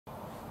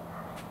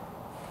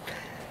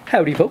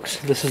Howdy folks,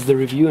 this is the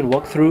review and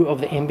walkthrough of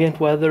the Ambient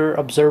Weather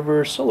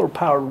Observer solar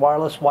powered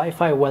wireless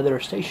Wi-Fi weather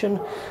station.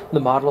 The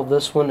model of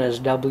this one is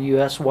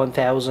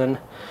WS-1000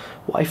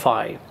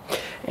 Wi-Fi.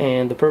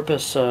 And the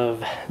purpose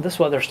of this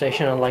weather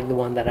station, unlike the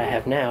one that I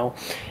have now,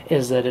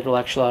 is that it will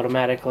actually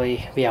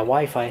automatically, via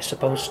Wi-Fi,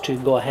 supposed to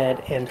go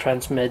ahead and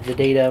transmit the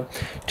data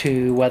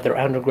to Weather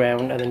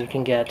Underground, and then you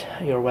can get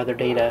your weather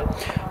data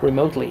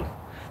remotely.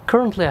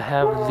 Currently I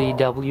have the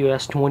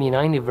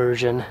WS-2090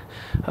 version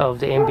of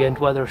the Ambient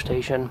weather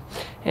station,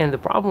 and the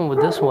problem with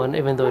this one,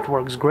 even though it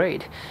works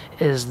great,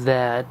 is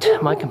that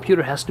my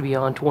computer has to be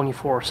on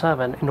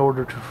 24/7 in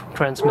order to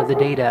transmit the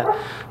data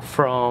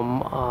from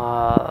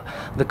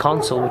the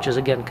console, which is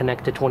again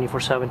connected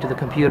 24/7 to the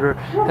computer,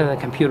 and the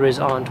computer is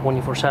on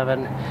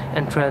 24/7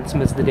 and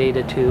transmits the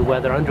data to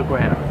Weather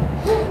Underground.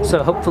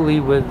 So hopefully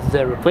with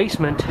the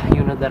replacement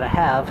unit that I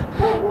have,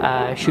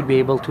 I should be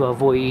able to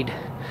avoid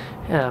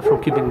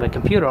from keeping my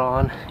computer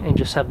on and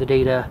just have the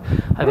data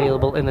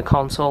available in the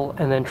console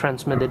and then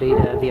transmit the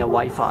data via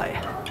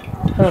Wi-Fi.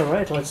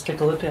 Alright, let's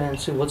take a look and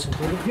see what's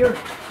included here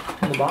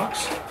in the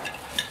box.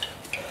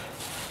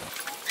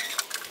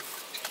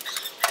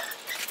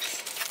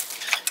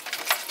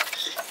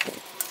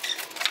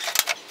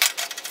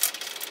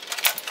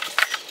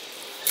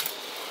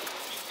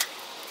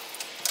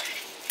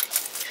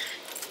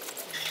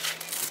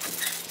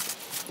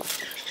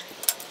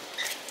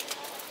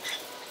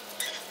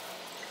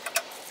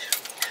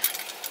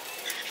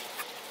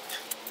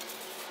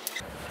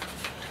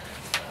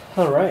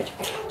 Alright,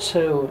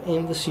 so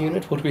in this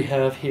unit what we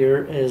have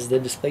here is the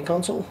display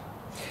console.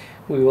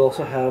 We will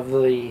also have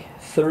the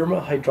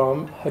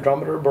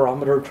hydrometer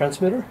barometer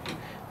transmitter,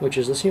 which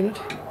is this unit.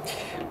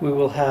 We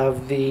will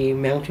have the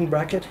mounting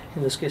bracket,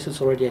 in this case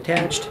it's already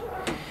attached,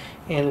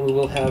 and we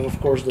will have of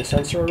course the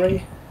sensor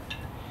array.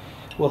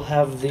 We'll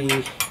have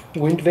the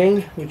wind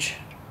vane, which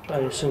I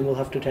assume we'll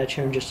have to attach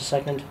here in just a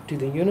second to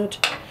the unit.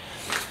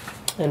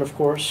 And of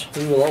course,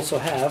 we will also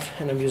have,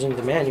 and I'm using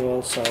the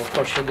manual, so of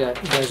course you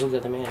guys will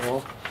get the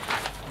manual,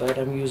 but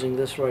I'm using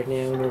this right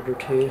now in order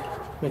to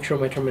make sure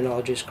my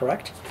terminology is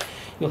correct.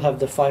 You'll have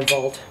the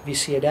 5-volt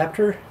VC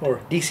adapter,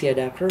 or DC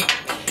adapter.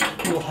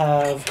 You'll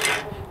have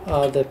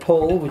the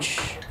pole,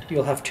 which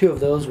you'll have two of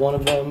those. One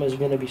of them is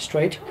going to be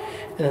straight,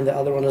 and then the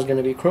other one is going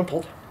to be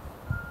crumpled.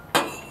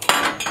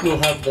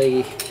 You'll have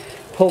the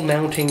pole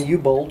mounting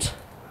U-bolt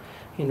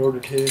in order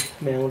to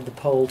mount the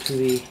pole to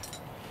the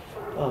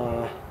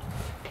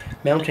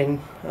mounting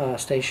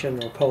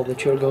station or pole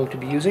that you're going to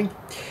be using.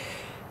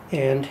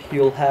 And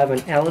you'll have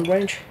an Allen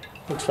wrench.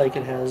 Looks like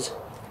it has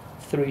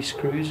 3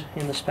 screws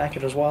in this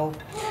packet as well.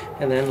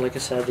 And then, like I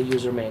said, the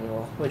user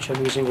manual, which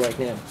I'm using right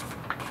now.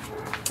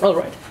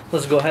 Alright,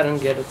 let's go ahead and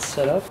get it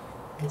set up.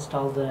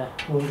 Install the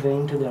wind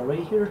vane to the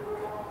array here.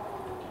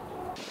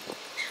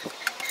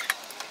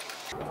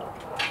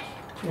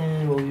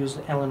 And we'll use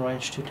the Allen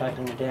wrench to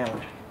tighten it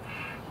down.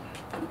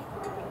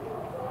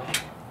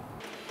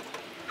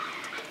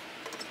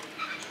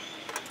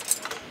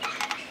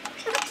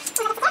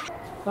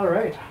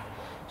 Alright,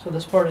 so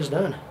this part is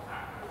done.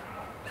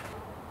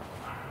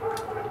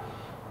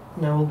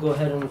 Now we'll go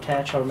ahead and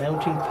attach our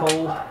mounting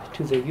pole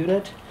to the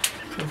unit.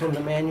 And from the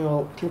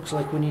manual, it looks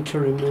like we need to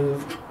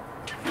remove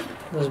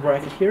this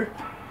bracket here,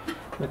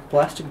 the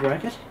plastic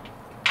bracket.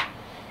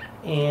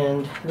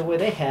 And the way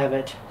they have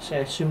it, so I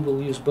assume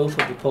we'll use both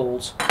of the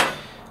poles.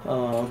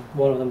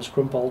 One of them is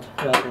crumpled,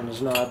 the other one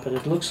is not, but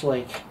it looks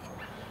like,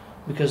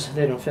 because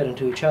they don't fit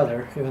into each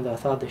other, even though I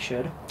thought they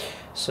should.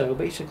 So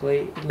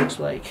basically, it looks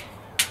like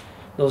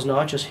those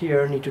notches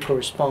here need to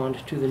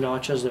correspond to the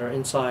notches that are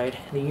inside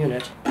the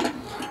unit,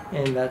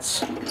 and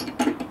that's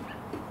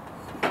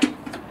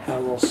how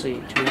we'll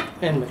see to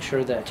and make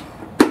sure that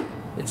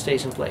it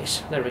stays in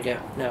place. There we go.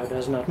 Now it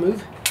does not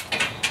move.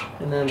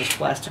 And then this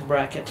plastic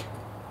bracket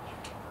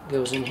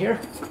goes in here.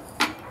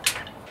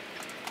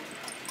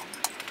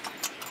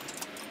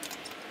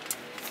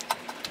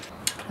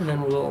 And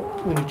then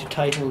we need to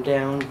tighten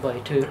down by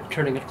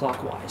turning it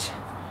clockwise.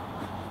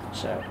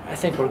 So I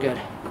think we're good.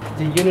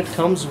 The unit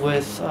comes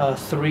with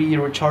 3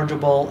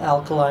 rechargeable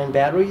alkaline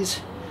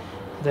batteries.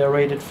 They're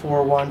rated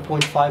for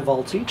 1.5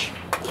 volts each,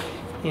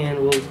 and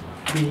we'll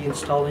be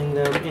installing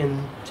them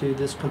into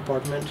this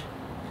compartment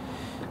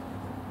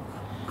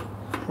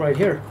right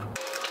here.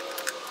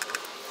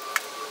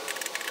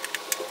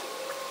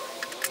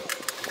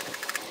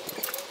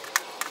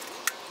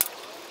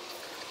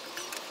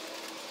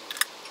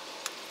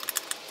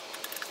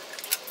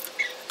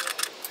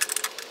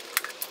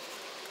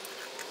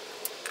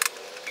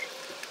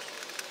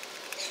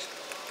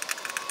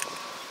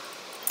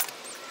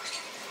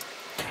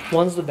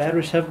 Once the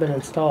batteries have been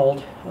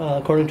installed,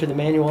 according to the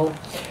manual,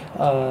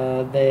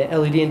 the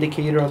LED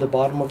indicator on the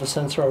bottom of the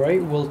sensor array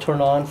will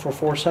turn on for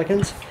 4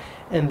 seconds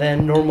and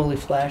then normally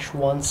flash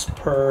once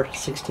per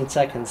 16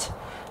 seconds.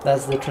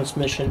 That's the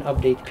transmission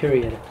update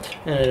period,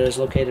 and it is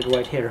located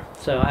right here.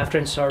 So after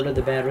I started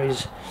the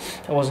batteries,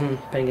 I wasn't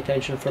paying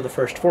attention for the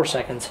first 4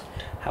 seconds.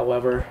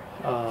 However,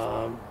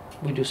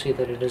 we do see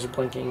that it is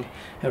blinking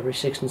every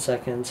 16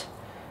 seconds,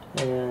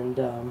 and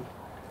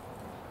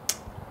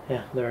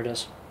Yeah, there it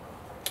is.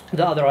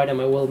 The other item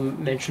I will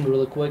mention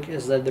really quick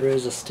is that there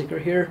is a sticker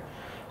here.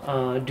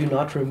 Do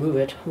not remove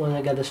it. When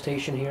I got the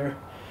station here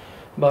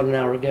about an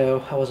hour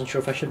ago, I wasn't sure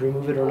if I should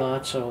remove it or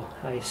not, so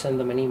I sent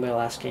them an email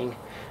asking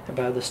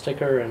about the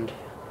sticker and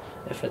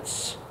if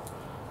it's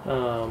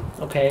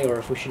okay, or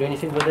if we should do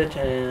anything with it,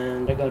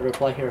 and I got a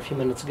reply here a few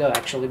minutes ago,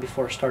 actually,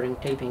 before starting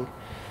taping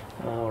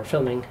or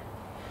filming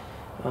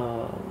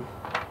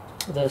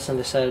this, and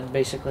they said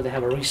basically they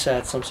have a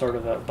reset, some sort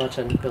of a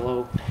button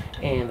below,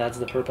 and that's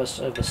the purpose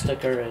of the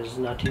sticker, is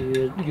not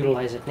to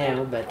utilize it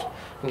now, but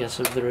I guess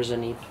if there is a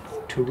need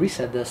to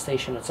reset the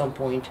station at some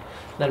point,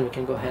 then we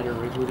can go ahead and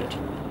reboot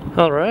it.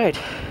 Alright,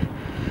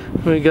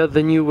 we got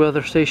the new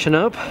weather station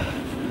up,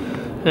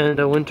 and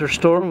a winter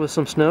storm with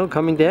some snow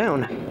coming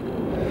down.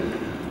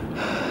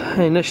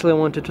 Initially I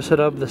wanted to set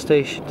up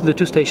the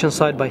two stations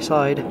side by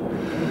side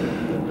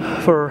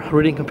for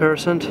reading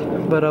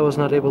comparison, but I was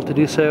not able to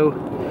do so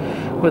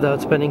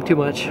without spending too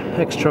much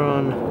extra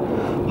on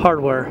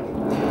hardware.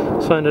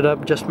 So I ended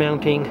up just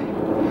mounting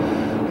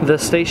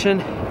this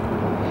station,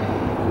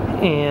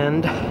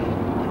 and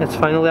it's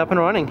finally up and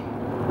running.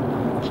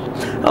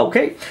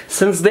 Okay,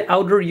 since the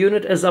outdoor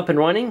unit is up and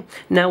running,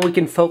 now we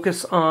can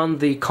focus on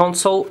the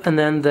console and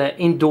then the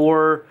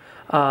indoor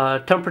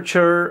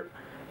temperature,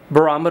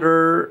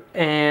 barometer,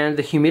 and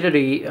the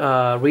humidity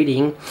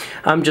reading.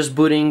 I'm just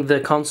booting the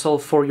console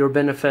for your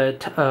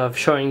benefit of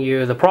showing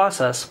you the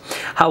process.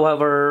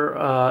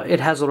 However, it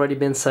has already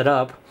been set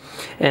up,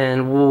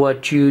 and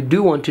what you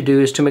do want to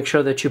do is to make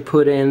sure that you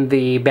put in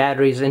the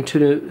batteries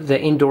into the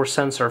indoor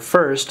sensor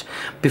first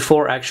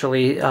before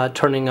actually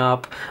turning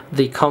up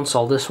the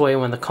console. This way,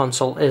 when the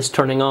console is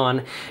turning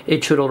on,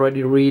 it should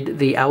already read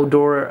the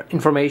outdoor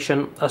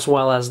information as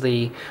well as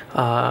the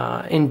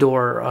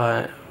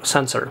indoor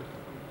sensor.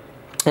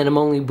 And I'm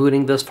only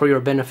booting this for your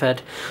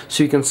benefit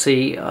so you can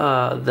see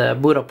the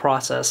boot up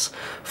process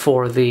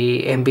for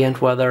the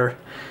Ambient Weather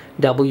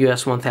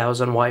WS-1000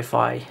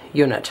 Wi-Fi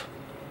unit.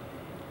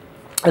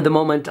 At the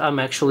moment, I'm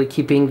actually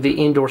keeping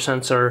the indoor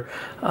sensor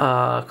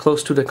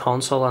close to the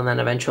console, and then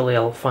eventually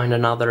I'll find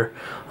another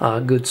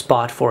good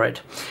spot for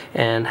it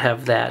and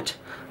have that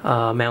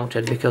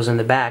mounted, because in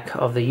the back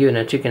of the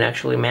unit you can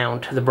actually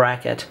mount the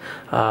bracket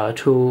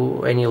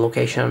to any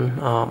location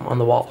on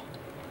the wall.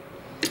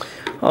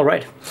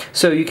 Alright,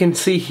 so you can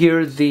see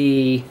here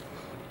the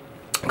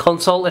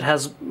console. It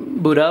has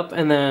boot up,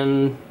 and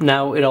then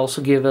now it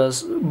also gives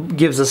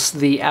us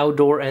the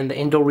outdoor and the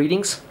indoor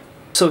readings.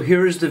 So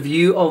here is the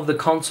view of the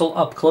console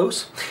up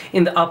close.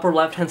 In the upper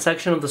left hand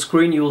section of the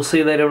screen you will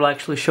see that it will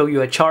actually show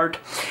you a chart,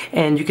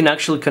 and you can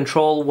actually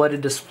control what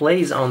it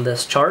displays on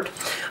this chart.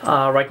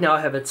 Right now I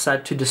have it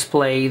set to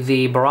display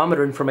the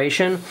barometer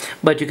information,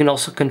 but you can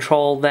also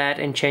control that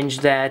and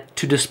change that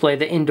to display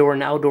the indoor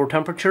and outdoor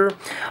temperature,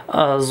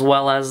 as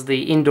well as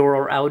the indoor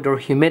or outdoor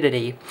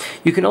humidity.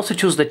 You can also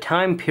choose the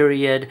time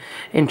period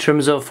in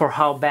terms of for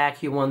how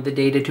back you want the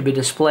data to be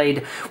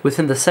displayed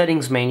within the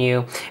settings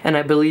menu, and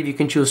I believe you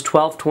can choose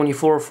 12,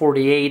 24,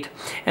 48,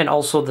 and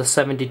also the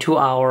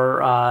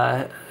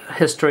 72-hour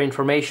history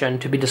information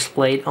to be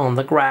displayed on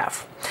the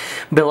graph.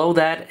 Below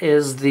that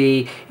is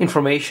the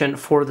information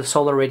for the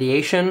solar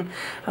radiation.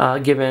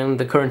 Given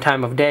the current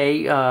time of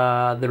day,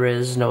 there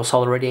is no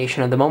solar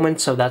radiation at the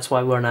moment, so that's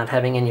why we're not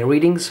having any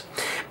readings.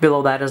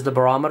 Below that is the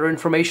barometer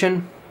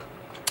information.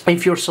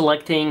 If you're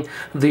selecting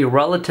the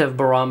relative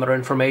barometer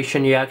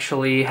information, you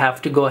actually have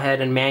to go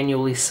ahead and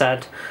manually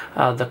set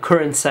the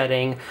current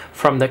setting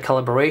from the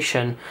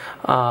calibration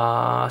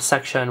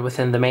section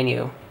within the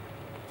menu.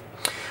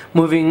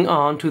 Moving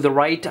on to the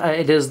right,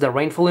 it is the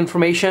rainfall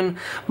information.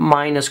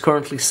 Mine is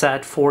currently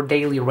set for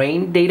daily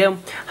rain data.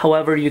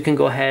 However, you can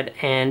go ahead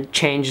and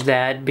change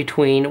that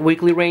between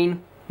weekly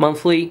rain,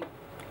 monthly,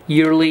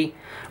 yearly,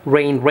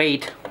 rain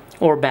rate,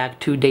 or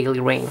back to daily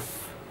rain.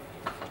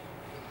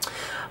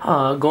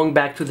 Going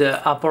back to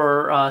the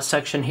upper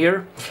section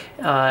here,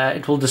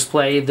 it will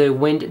display the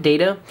wind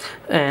data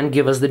and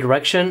give us the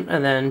direction,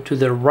 and then to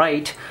the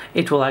right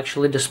it will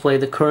actually display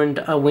the current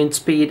wind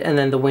speed and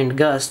then the wind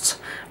gusts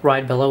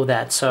right below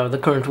that. So the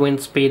current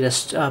wind speed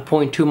is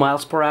 0.2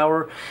 miles per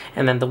hour,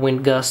 and then the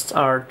wind gusts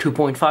are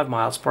 2.5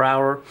 miles per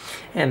hour,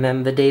 and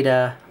then the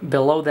data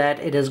below that,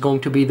 it is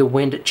going to be the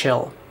wind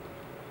chill.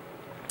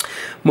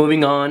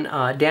 Moving on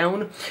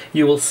down,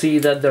 you will see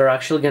that there are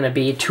actually going to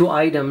be two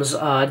items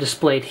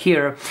displayed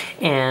here,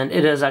 and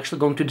it is actually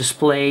going to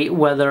display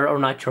whether or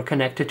not you're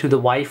connected to the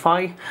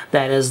Wi-Fi.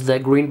 That is the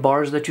green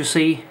bars that you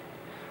see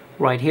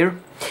right here.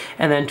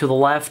 And then to the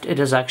left, it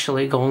is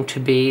actually going to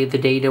be the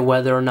data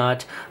whether or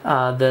not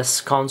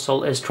this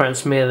console is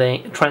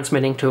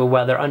transmitting to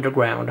Weather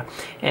Underground.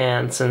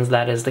 And since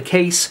that is the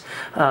case,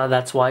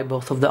 that's why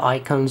both of the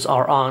icons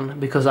are on,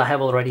 because I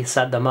have already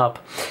set them up.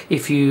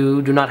 If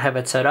you do not have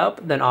it set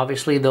up, then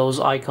obviously those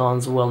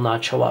icons will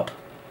not show up.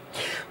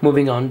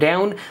 Moving on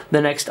down,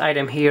 the next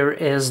item here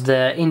is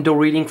the indoor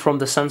reading from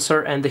the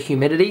sensor and the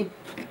humidity.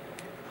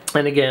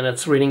 And again,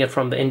 it's reading it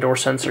from the indoor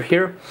sensor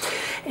here,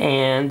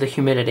 and the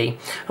humidity.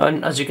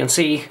 And as you can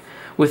see,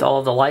 with all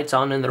of the lights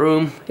on in the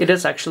room, it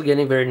is actually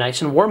getting very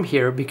nice and warm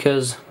here,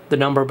 because the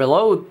number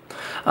below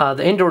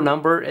the indoor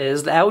number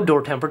is the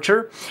outdoor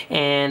temperature,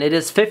 and it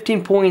is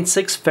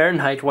 15.6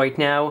 Fahrenheit right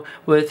now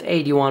with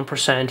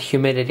 81%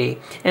 humidity,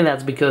 and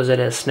that's because it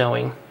is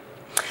snowing.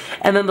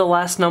 And then the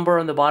last number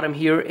on the bottom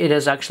here, it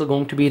is actually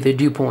going to be the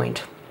dew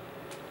point.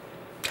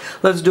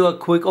 Let's do a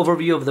quick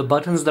overview of the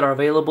buttons that are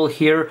available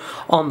here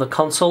on the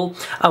console.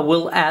 I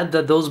will add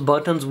that those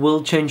buttons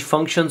will change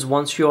functions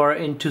once you are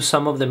into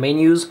some of the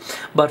menus,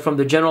 but from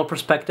the general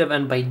perspective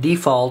and by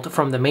default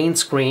from the main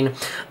screen,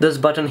 this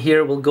button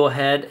here will go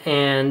ahead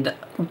and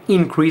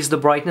increase the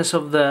brightness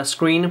of the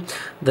screen.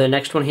 The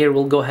next one here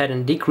will go ahead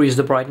and decrease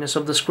the brightness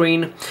of the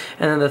screen,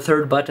 and then the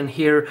third button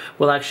here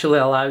will actually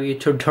allow you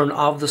to turn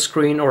off the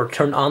screen or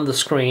turn on the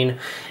screen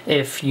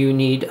if you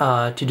need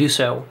to do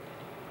so.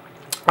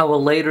 I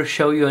will later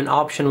show you an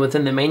option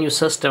within the menu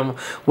system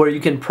where you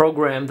can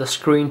program the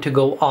screen to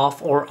go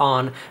off or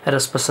on at a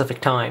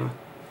specific time.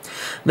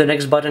 The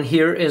next button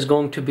here is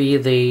going to be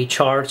the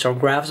charts or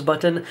graphs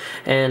button,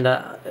 and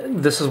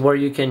this is where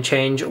you can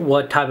change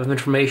what type of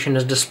information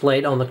is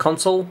displayed on the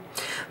console.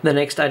 The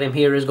next item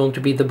here is going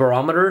to be the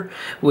barometer,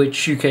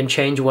 which you can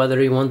change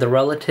whether you want the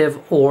relative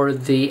or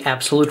the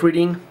absolute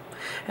reading.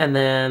 And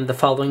then the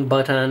following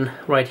button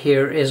right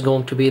here is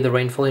going to be the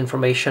rainfall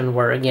information,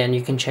 where again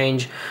you can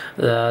change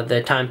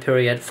the time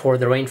period for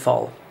the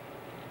rainfall.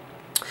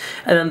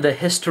 And then the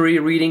history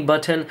reading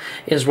button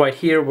is right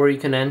here, where you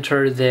can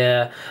enter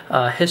the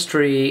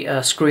history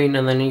screen,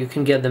 and then you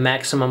can get the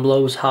maximum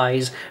lows,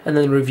 highs, and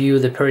then review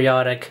the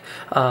periodic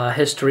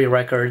history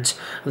records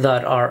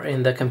that are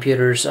in the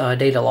computer's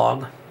data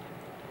log.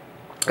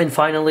 And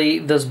finally,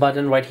 this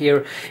button right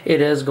here,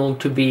 it is going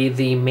to be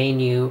the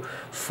menu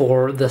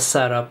for the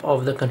setup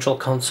of the control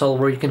console,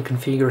 where you can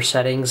configure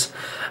settings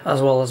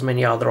as well as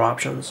many other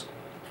options.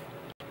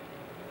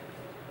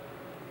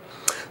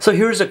 So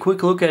here's a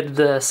quick look at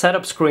the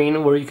setup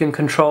screen, where you can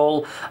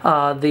control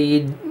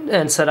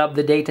and set up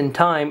the date and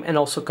time, and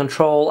also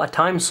control a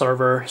time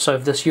server. So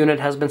if this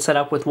unit has been set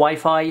up with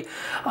Wi-Fi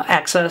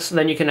access,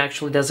 then you can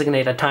actually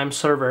designate a time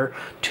server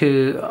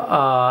to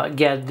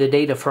get the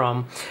data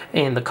from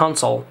in the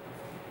console.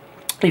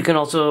 You can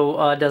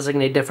also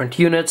designate different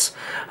units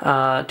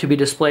to be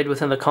displayed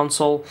within the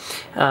console.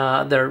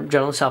 They're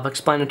generally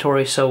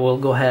self-explanatory, so we'll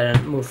go ahead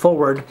and move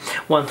forward.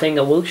 One thing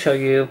I will show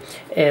you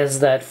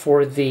is that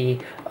for the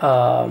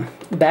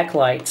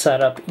backlight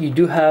setup, you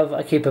do have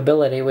a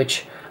capability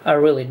which I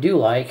really do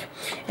like,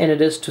 and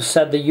it is to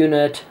set the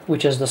unit,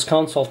 which is this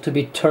console, to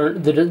be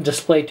turned, the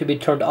display to be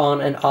turned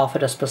on and off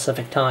at a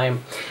specific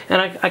time. And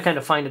I kind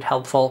of find it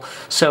helpful,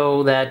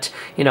 so that,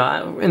 you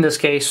know, in this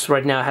case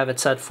right now I have it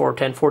set for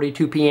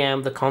 10:42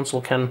 p.m. The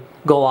console can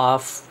go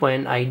off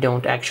when I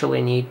don't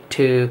actually need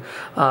to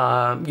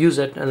use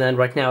it, and then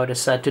right now it is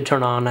set to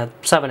turn on at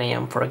 7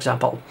 a.m. for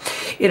example.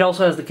 It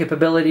also has the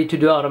capability to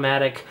do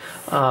automatic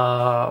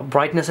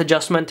brightness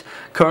adjustment.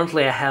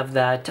 Currently I have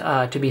that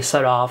to be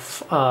set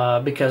off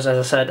because, as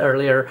I said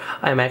earlier,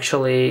 I'm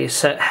actually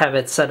have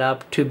it set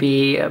up to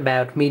be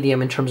about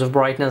medium in terms of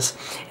brightness,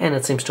 and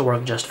it seems to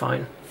work just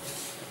fine.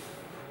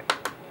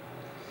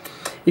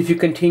 If you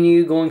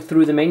continue going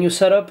through the menu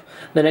setup,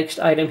 the next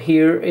item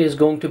here is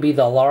going to be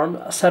the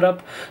alarm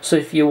setup. So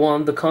if you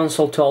want the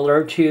console to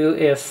alert you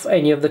if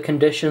any of the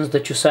conditions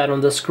that you set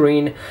on the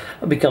screen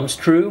becomes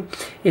true,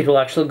 it will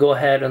actually go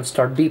ahead and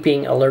start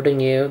beeping,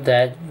 alerting you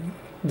that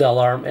the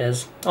alarm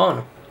is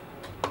on.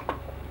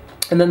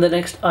 And then the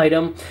next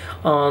item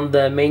on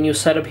the menu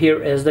setup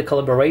here is the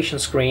calibration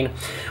screen,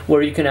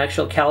 where you can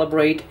actually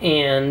calibrate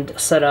and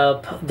set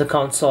up the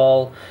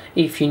console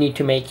if you need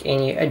to make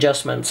any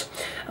adjustments.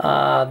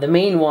 The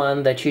main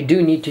one that you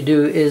do need to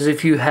do is,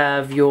 if you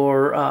have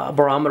your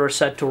barometer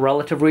set to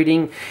relative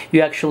reading,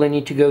 you actually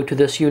need to go to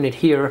this unit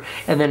here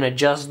and then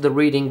adjust the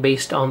reading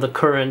based on the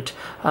current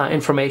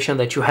information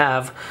that you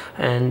have.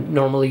 And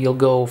normally you'll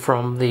go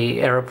from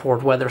the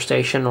airport weather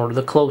station or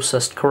the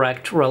closest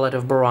correct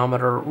relative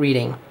barometer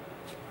reading.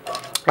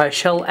 I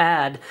shall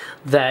add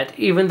that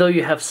even though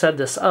you have set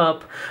this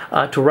up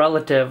to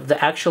relative,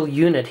 the actual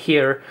unit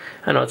here,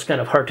 I know it's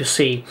kind of hard to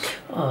see,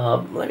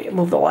 let me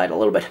move the light a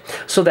little bit.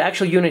 So the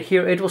actual unit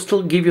here, it will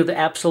still give you the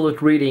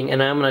absolute reading,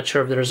 and I'm not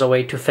sure if there's a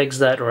way to fix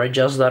that or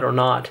adjust that or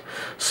not.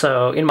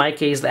 So in my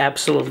case, the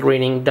absolute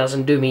reading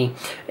doesn't do me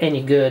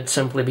any good,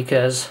 simply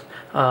because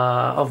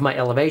of my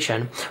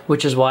elevation,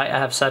 which is why I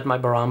have set my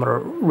barometer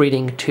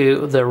reading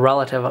to the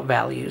relative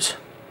values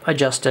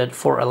adjusted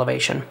for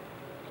elevation.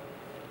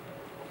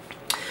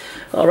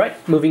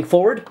 Alright, moving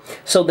forward.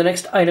 So the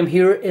next item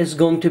here is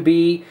going to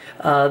be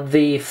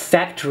the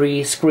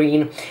factory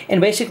screen,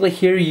 and basically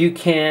here you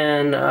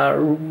can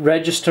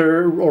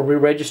register or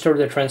re-register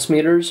the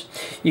transmitters.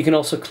 You can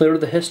also clear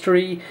the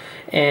history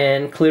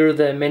and clear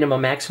the minimum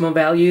maximum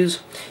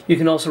values. You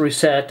can also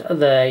reset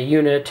the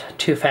unit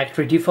to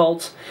factory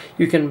defaults.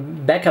 You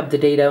can back up the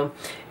data,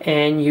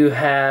 and you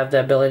have the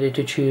ability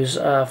to choose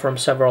from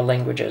several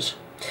languages.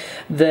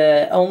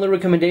 The only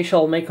recommendation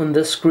I'll make on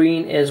this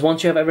screen is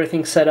once you have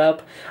everything set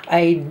up,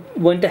 I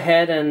went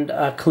ahead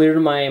and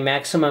cleared my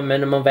maximum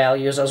minimum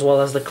values as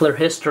well as the clear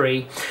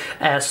history,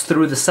 as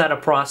through the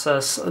setup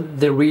process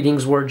the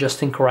readings were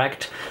just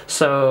incorrect.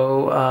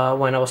 So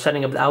when I was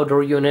setting up the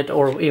outdoor unit,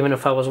 or even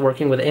if I was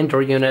working with the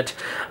indoor unit,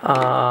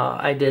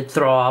 I did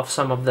throw off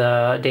some of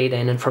the data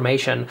and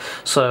information,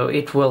 so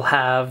it will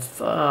have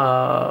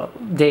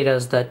data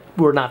that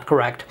were not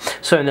correct.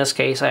 So in this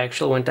case I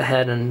actually went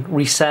ahead and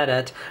reset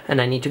it,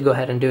 and I need to go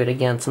ahead and do it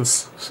again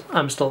since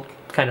I'm still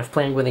kind of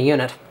playing with the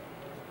unit.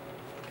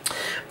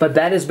 But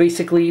that is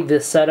basically the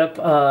setup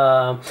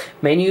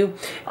menu.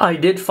 I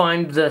did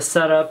find the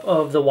setup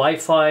of the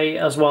Wi-Fi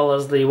as well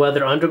as the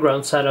Weather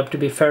Underground setup to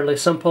be fairly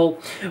simple.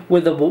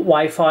 With the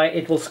Wi-Fi,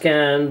 it will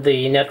scan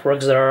the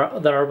networks that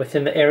are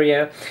within the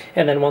area,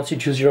 and then once you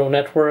choose your own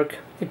network,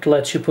 it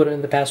lets you put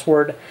in the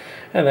password,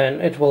 and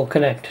then it will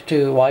connect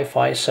to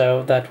Wi-Fi,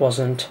 so that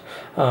wasn't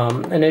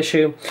an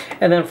issue.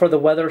 And then for the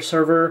weather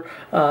server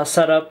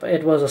setup,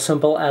 it was as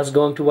simple as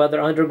going to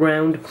Weather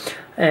Underground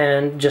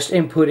and just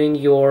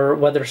inputting your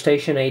weather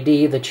station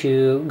ID that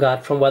you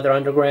got from Weather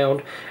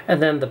Underground,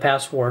 and then the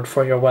password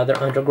for your Weather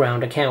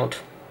Underground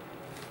account.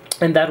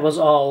 And that was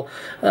all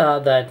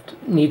that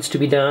needs to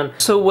be done.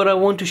 So what I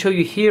want to show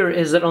you here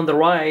is that on the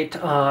right,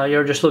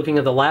 you're just looking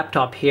at the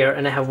laptop here,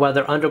 and I have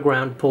Weather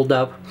Underground pulled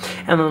up.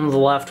 And on the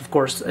left, of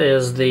course,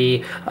 is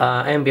the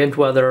Ambient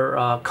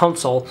Weather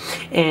console.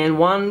 And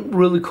one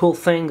really cool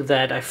thing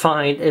that I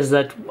find is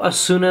that as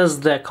soon as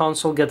the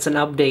console gets an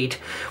update,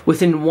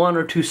 within 1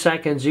 or 2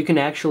 seconds, you can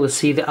actually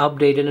see the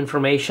updated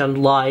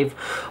information live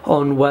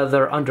on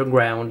Weather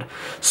Underground.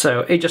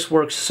 So it just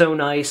works so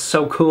nice,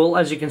 so cool,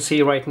 as you can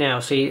see right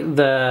now. See,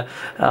 the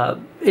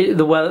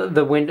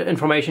wind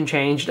information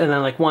changed, and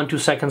then like 1-2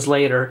 seconds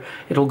later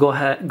it'll go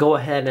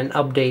ahead and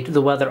update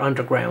the Weather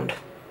Underground.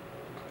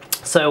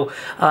 So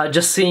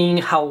just seeing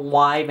how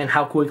live and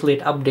how quickly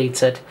it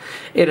updates it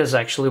is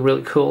actually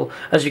really cool.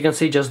 As you can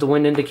see, just the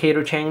wind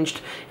indicator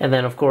changed, and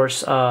then of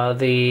course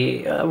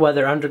the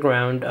Weather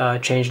Underground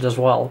changed as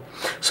well.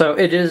 So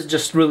it is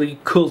just really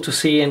cool to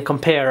see and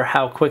compare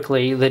how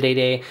quickly the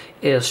data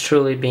is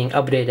truly being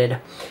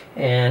updated.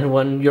 And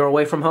when you're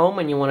away from home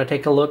and you want to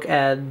take a look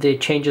at the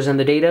changes in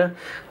the data,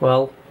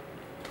 well,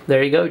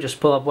 there you go. Just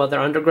pull up Weather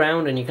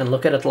Underground and you can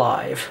look at it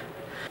live.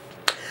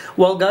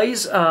 Well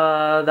guys,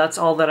 that's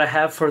all that I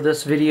have for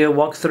this video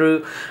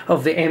walkthrough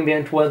of the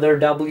Ambient Weather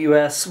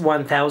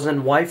WS-1000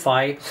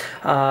 Wi-Fi.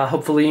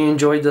 Hopefully you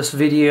enjoyed this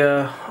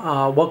video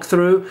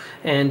walkthrough,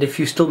 and if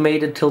you still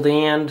made it till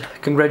the end,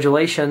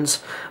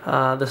 congratulations.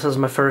 This is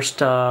my first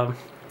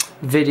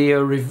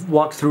video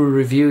walkthrough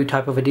review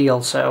type of a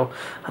deal, so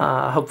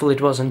hopefully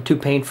it wasn't too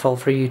painful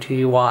for you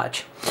to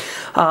watch.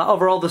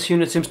 Overall, this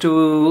unit seems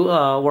to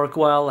work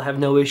well. I have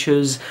no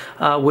issues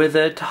with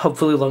it.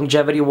 Hopefully,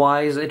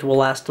 longevity-wise, it will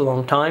last a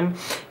long time,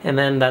 and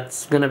then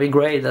that's gonna be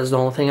great. That's the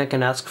only thing I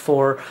can ask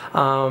for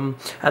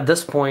at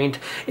this point.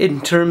 In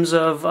terms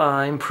of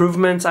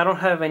improvements, I don't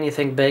have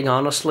anything big,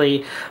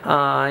 honestly.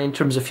 In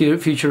terms of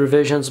future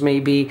revisions,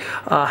 maybe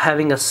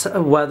having a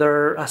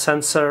weather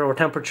sensor or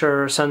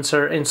temperature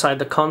sensor inside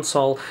the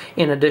console,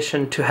 in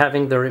addition to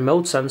having the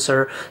remote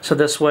sensor. So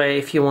this way,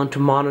 if you want to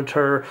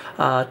monitor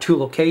 2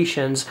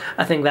 locations,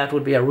 I think that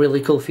would be a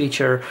really cool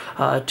feature,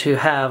 to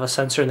have a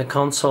sensor in the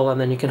console, and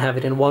then you can have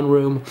it in one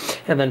room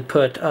and then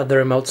put the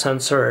remote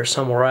sensor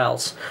somewhere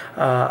else.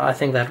 I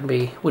think that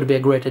would be a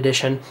great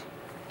addition.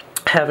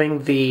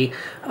 Having the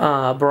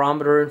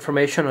barometer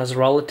information as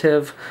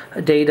relative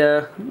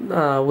data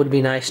would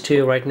be nice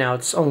too. Right now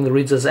it only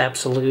reads as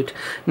absolute.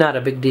 Not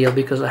a big deal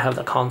because I have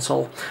the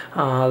console.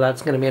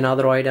 That's going to be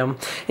another item.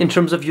 In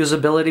terms of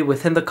usability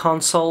within the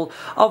console,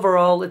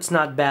 overall it's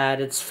not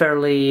bad. It's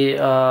fairly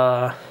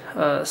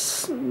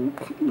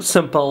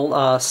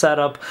simple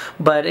setup,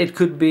 but it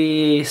could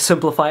be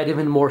simplified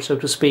even more, so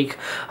to speak.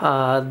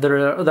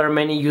 There are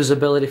many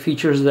usability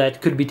features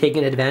that could be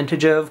taken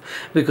advantage of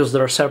because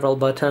there are several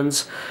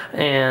buttons,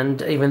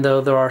 and even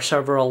though there are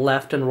several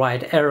left and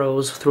right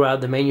arrows throughout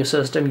the menu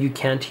system, you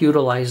can't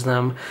utilize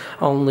them,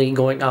 only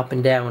going up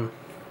and down.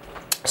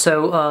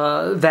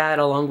 So that,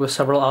 along with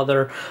several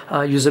other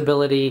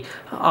usability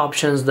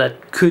options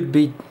that could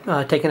be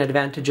taken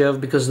advantage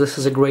of, because this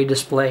is a great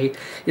display.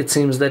 It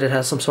seems that it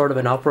has some sort of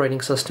an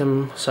operating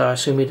system, so I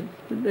assume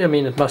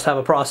it must have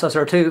a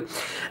processor too,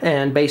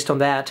 and based on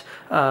that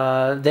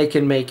they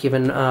can make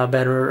even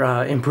better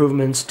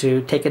improvements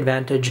to take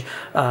advantage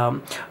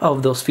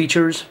of those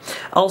features.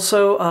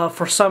 Also,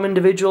 for some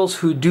individuals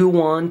who do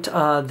want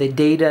the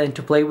data and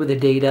to play with the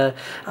data,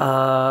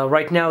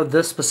 right now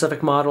this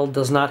specific model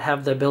does not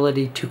have the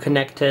ability to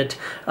connect it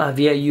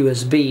via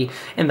USB,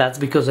 and that's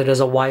because it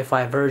is a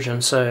Wi-Fi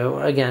version. So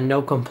again,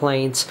 no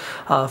complaints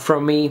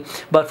from me,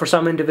 but for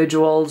some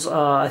individuals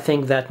I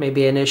think that may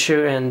be an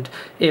issue, and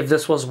if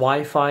this was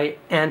Wi-Fi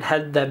and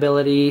had the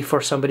ability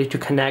for somebody to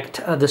connect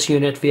this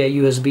unit via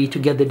USB to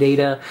get the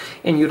data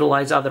and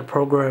utilize other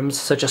programs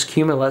such as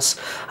Cumulus,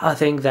 I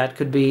think that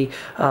could be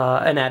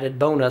an added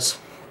bonus.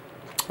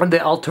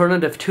 the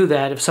alternative to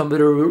that, if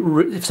somebody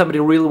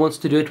really wants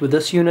to do it with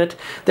this unit,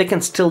 they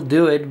can still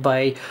do it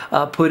by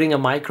putting a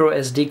micro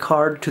SD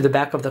card to the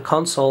back of the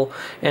console,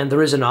 and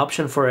there is an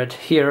option for it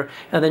here,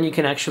 and then you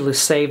can actually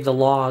save the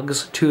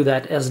logs to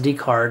that SD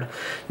card.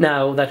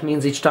 Now that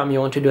means each time you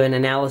want to do an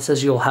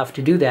analysis you'll have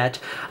to do that,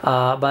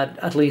 but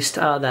at least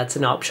that's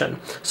an option.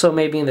 So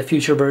maybe in the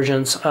future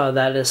versions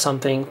that is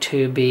something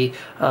to be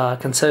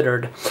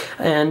considered.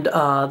 And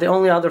the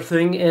only other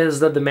thing is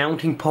that the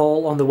mounting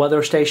pole on the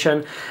weather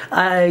station,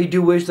 I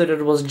do wish that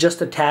it was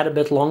just a tad a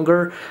bit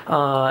longer.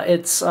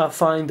 It's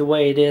fine the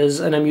way it is,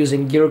 and I'm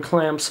using gear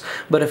clamps,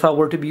 but if I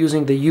were to be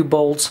using the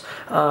U-bolts,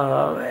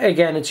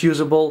 again, it's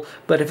usable,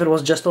 but if it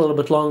was just a little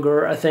bit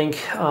longer, I think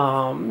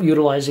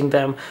utilizing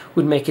them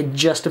would make it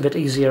just a bit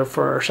easier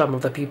for some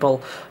of the people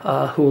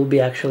who will be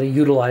actually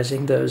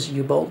utilizing those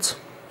U-bolts.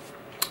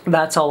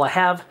 That's all I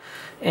have,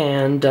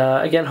 and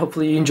again,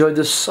 hopefully you enjoyed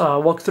this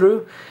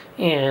walkthrough,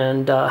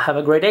 and have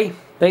a great day.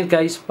 Thanks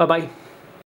guys, bye bye.